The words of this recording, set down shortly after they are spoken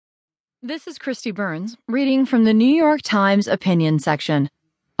This is Christy Burns, reading from the New York Times opinion section.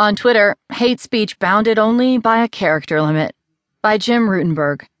 On Twitter, hate speech bounded only by a character limit, by Jim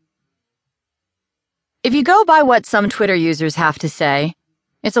Rutenberg. If you go by what some Twitter users have to say,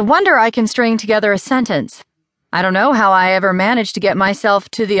 it's a wonder I can string together a sentence. I don't know how I ever managed to get myself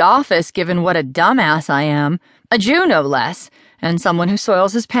to the office given what a dumbass I am, a Jew no less, and someone who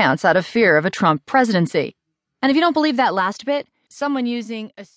soils his pants out of fear of a Trump presidency. And if you don't believe that last bit, someone using a